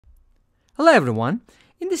Hello everyone.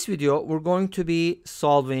 In this video we're going to be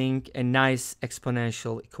solving a nice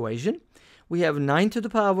exponential equation. We have 9 to the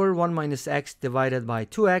power 1 minus x divided by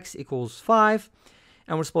 2x equals 5,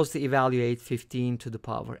 and we're supposed to evaluate 15 to the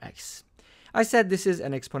power x. I said this is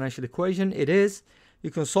an exponential equation. It is. You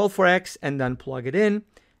can solve for x and then plug it in,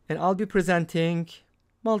 and I'll be presenting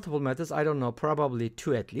multiple methods. I don't know, probably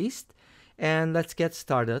 2 at least. And let's get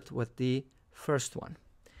started with the first one.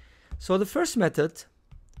 So the first method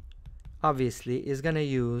obviously is going to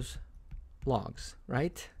use logs,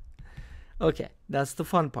 right? Okay, that's the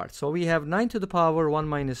fun part. So we have 9 to the power 1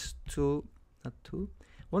 minus 2, not 2,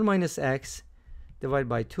 1 minus x divided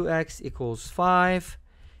by 2x equals 5,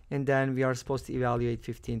 and then we are supposed to evaluate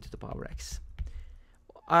 15 to the power x.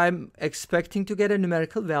 I'm expecting to get a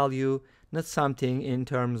numerical value, not something in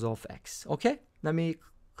terms of x. Okay, let me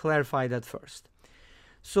clarify that first.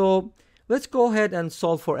 So let's go ahead and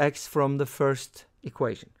solve for x from the first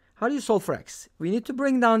equation. How do you solve for x? We need to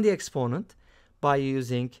bring down the exponent by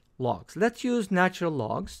using logs. Let's use natural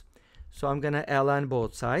logs. So I'm going to ln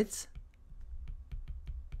both sides.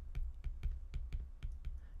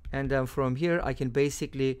 And then from here, I can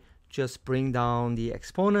basically just bring down the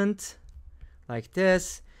exponent like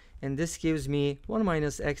this. And this gives me 1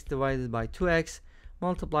 minus x divided by 2x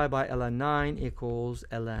multiplied by ln 9 equals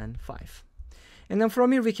ln 5. And then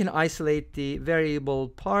from here, we can isolate the variable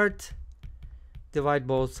part. Divide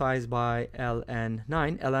both sides by ln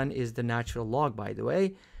 9. ln is the natural log, by the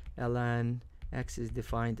way. ln x is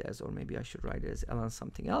defined as, or maybe I should write it as ln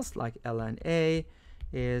something else, like ln a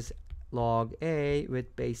is log a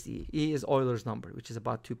with base e. E is Euler's number, which is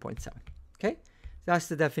about 2.7. Okay, that's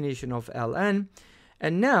the definition of ln.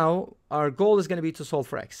 And now our goal is going to be to solve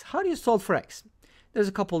for x. How do you solve for x? There's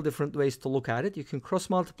a couple different ways to look at it. You can cross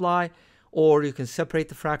multiply, or you can separate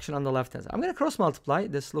the fraction on the left hand side. I'm going to cross multiply.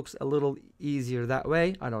 This looks a little easier that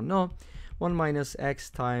way. I don't know. 1 minus x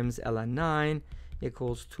times ln 9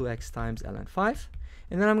 equals 2x times ln 5.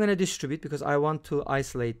 And then I'm going to distribute because I want to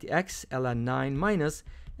isolate the x. ln 9 minus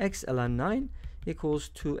x ln 9 equals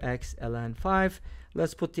 2x ln 5.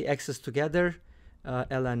 Let's put the x's together.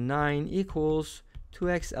 ln 9 equals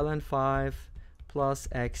 2x ln 5 plus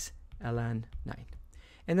x ln 9.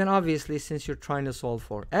 And then obviously, since you're trying to solve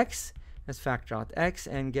for x, let's factor out x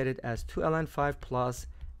and get it as 2 ln 5 plus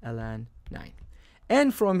ln 9.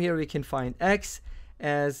 And from here we can find x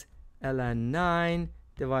as ln 9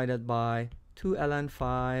 divided by 2 ln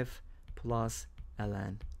 5 plus ln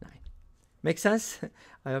 9. Make sense?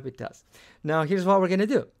 I hope it does. Now here's what we're going to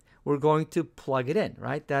do. We're going to plug it in,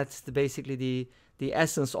 right? That's basically the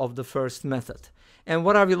essence of the first method. And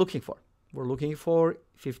what are we looking for? We're looking for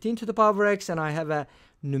 15 to the power x, and I have a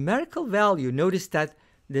numerical value. Notice that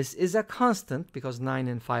this is a constant because 9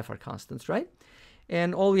 and 5 are constants, right?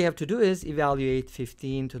 And all we have to do is evaluate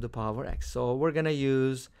 15 to the power x. So we're going to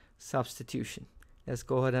use substitution. Let's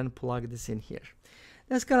go ahead and plug this in here.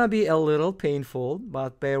 That's going to be a little painful,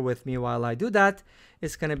 but bear with me while I do that.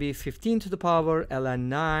 It's going to be 15 to the power ln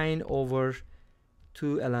 9 over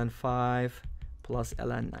 2 ln 5 plus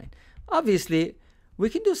ln 9. Obviously, we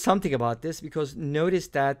can do something about this because notice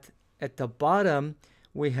that at the bottom,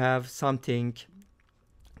 we have something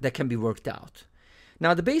that can be worked out.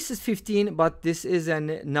 Now the base is 15, but this is a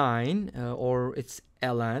 9, or it's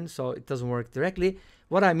ln, so it doesn't work directly.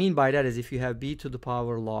 What I mean by that is if you have b to the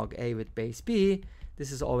power log a with base b,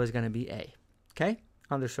 this is always going to be a, okay?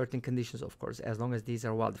 Under certain conditions, of course, as long as these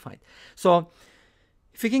are well defined. So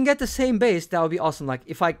if we can get the same base, that would be awesome. Like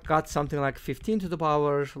if I got something like 15 to the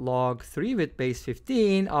power log 3 with base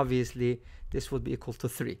 15, obviously this would be equal to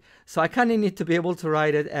 3. So I kind of need to be able to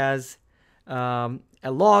write it as a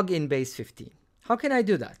log in base 15. How can I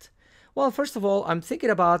do that? Well, first of all, I'm thinking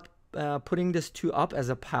about putting this 2 up as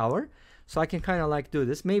a power. So I can kind of like do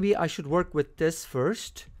this. Maybe I should work with this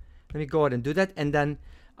first. Let me go ahead and do that. And then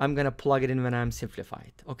I'm going to plug it in when I'm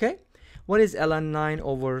simplified. Okay? What is ln 9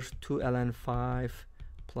 over 2 ln 5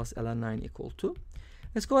 plus ln 9 equal to?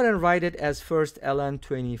 Let's go ahead and write it as first ln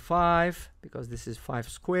 25, because this is 5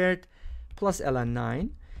 squared, plus ln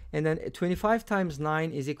 9. And then 25 times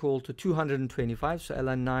 9 is equal to 225. So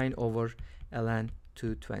ln 9 over ln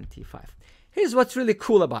 225. Here's what's really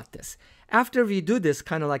cool about this. After we do this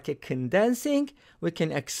kind of like a condensing, we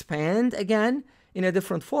can expand again in a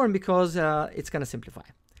different form because it's going to simplify.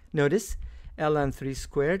 Notice ln 3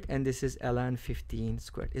 squared, and this is ln 15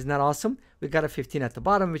 squared. Isn't that awesome? We got a 15 at the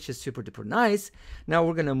bottom, which is super duper nice. Now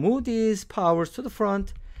we're going to move these powers to the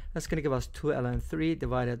front. That's going to give us 2 ln 3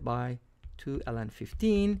 divided by 2 ln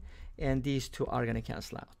 15, and these two are going to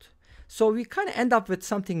cancel out. So we kind of end up with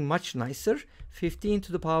something much nicer, 15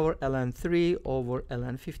 to the power ln 3 over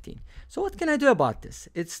ln 15. So what can I do about this?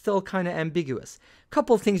 It's still kind of ambiguous.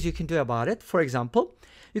 Couple things you can do about it. For example,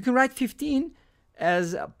 you can write 15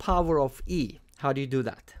 as a power of e. How do you do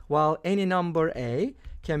that? Well, any number a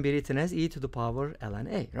can be written as e to the power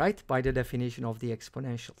ln a, right? By the definition of the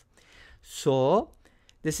exponential. So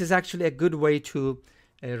this is actually a good way to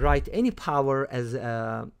write any power as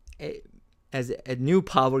a new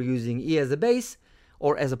power using e as a base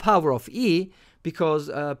or as a power of e, because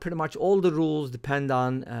pretty much all the rules depend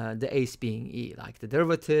on the ace being e, like the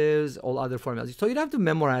derivatives, all other formulas. So you don't have to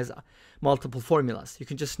memorize multiple formulas. You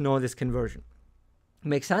can just know this conversion.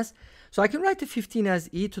 Make sense? So I can write the 15 as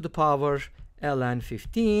e to the power ln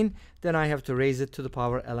 15. Then I have to raise it to the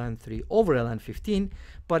power ln 3 over ln 15.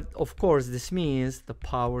 But of course, this means the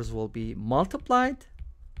powers will be multiplied,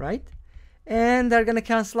 right? And they're going to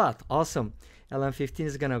cancel out. Awesome. ln 15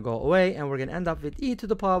 is going to go away, and we're going to end up with e to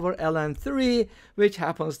the power ln 3, which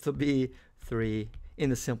happens to be 3 in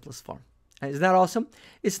the simplest form. Is that awesome?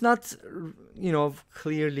 It's not,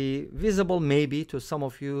 clearly visible maybe to some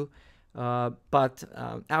of you, but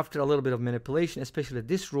after a little bit of manipulation, especially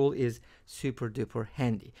this rule is super duper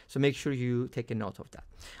handy. So make sure you take a note of that.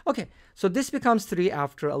 Okay, so this becomes 3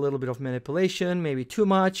 after a little bit of manipulation, maybe too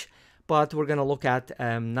much, but we're going to look at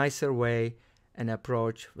a nicer way and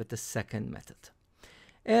approach with the second method.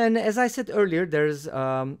 And as I said earlier, there's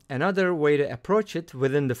another way to approach it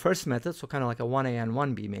within the first method, so kind of like a 1a and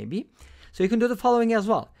 1b maybe. So you can do the following as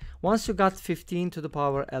well. Once you got 15 to the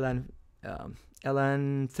power ln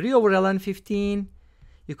 3 over ln 15,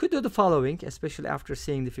 you could do the following, especially after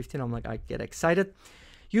seeing the 15, I get excited.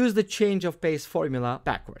 Use the change of base formula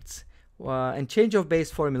backwards. And change of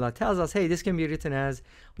base formula tells us, hey, this can be written as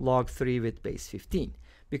log 3 with base 15,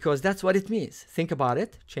 because that's what it means. Think about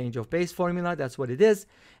it. Change of base formula, that's what it is.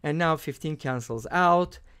 And now 15 cancels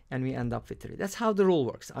out, and we end up with 3. That's how the rule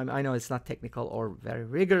works. I know it's not technical or very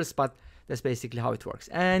rigorous, but that's basically how it works.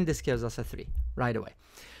 And this gives us a 3 right away.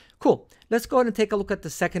 Cool. Let's go ahead and take a look at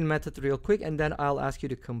the second method real quick, and then I'll ask you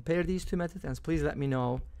to compare these two methods, and please let me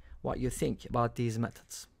know what you think about these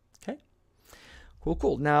methods. Okay?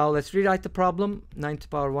 Cool. Now let's rewrite the problem. 9 to the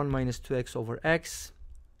power 1 minus 2x over x.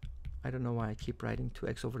 I don't know why I keep writing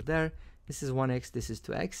 2x over there. This is 1x, this is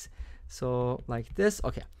 2x. So like this.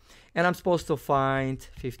 Okay. And I'm supposed to find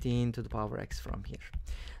 15 to the power x from here.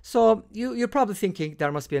 So you're probably thinking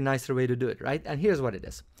there must be a nicer way to do it, right? And here's what it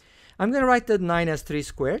is. I'm going to write the 9 as 3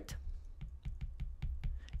 squared,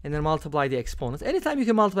 and then multiply the exponents. Anytime you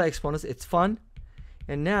can multiply exponents, it's fun.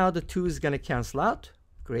 And now the 2 is going to cancel out.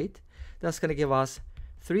 Great. That's going to give us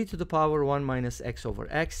 3 to the power 1 minus x over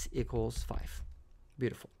x equals 5.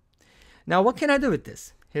 Beautiful. Now what can I do with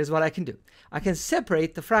this? Here's what I can do. I can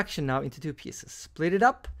separate the fraction now into two pieces. Split it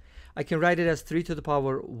up. I can write it as 3 to the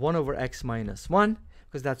power 1 over x minus 1,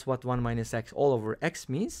 because that's what 1 minus x all over x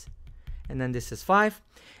means. And then this is 5.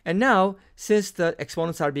 And now, since the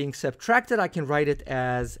exponents are being subtracted, I can write it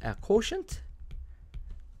as a quotient.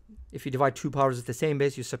 If you divide two powers with the same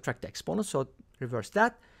base, you subtract the exponents, so reverse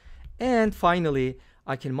that. And finally,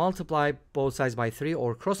 I can multiply both sides by 3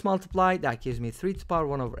 or cross multiply. That gives me 3 to the power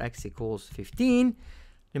 1 over x equals 15.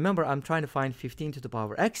 Remember, I'm trying to find 15 to the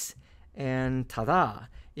power x. And ta-da!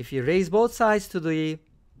 If you raise both sides to the...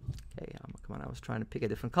 Okay, come on, I was trying to pick a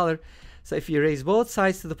different color. So if you raise both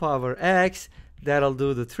sides to the power x, that'll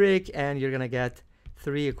do the trick, and you're going to get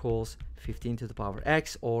 3 equals 15 to the power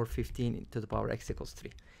x, or 15 to the power x equals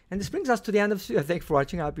 3. And this brings us to the end of the video. Thanks for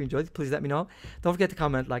watching. I hope you enjoyed it. Please let me know. Don't forget to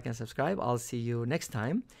comment, like, and subscribe. I'll see you next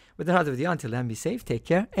time with another video. Until then, be safe, take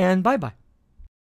care, and bye-bye.